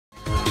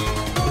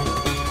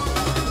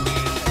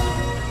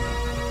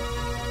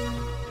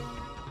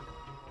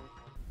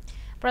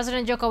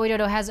President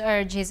Jokowi has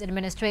urged his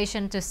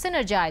administration to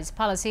synergize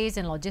policies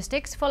in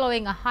logistics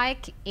following a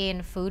hike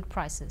in food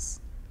prices.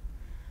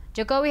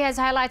 Jokowi has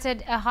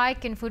highlighted a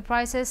hike in food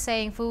prices,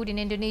 saying food in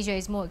Indonesia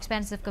is more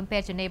expensive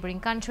compared to neighboring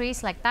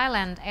countries like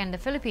Thailand and the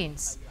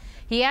Philippines.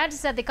 He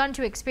adds that the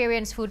country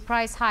experienced food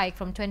price hike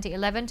from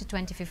 2011 to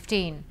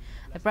 2015.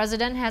 The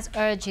president has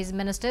urged his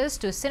ministers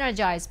to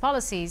synergize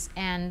policies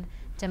and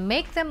to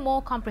make them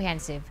more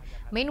comprehensive.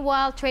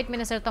 Meanwhile, Trade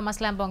Minister Thomas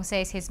Lembong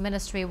says his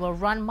ministry will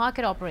run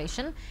market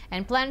operation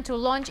and plan to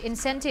launch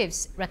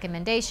incentives,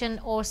 recommendation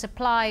or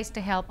supplies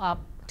to help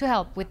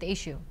with the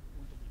issue.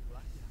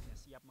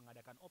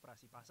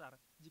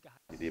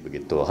 Jadi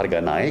begitu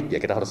harga naik,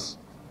 ya kita harus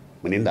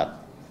menindak.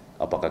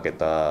 Apakah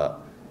kita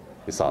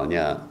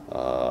misalnya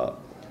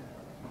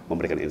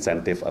memberikan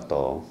insentif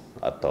atau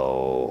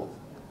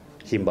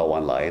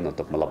himbauan lain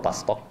untuk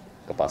melepas stok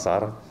ke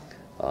pasar,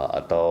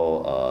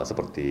 atau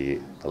seperti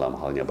dalam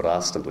halnya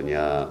beras,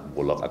 tentunya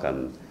Bulog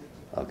akan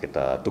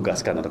kita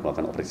tugaskan untuk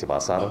melakukan operasi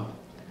pasar,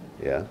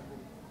 ya.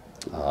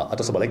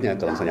 Atau sebaliknya,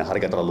 kalau misalnya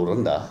harga terlalu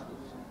rendah,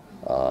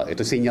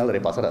 itu sinyal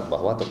dari pasar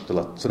bahwa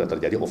sudah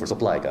terjadi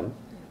oversupply, kan.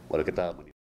 Baru kita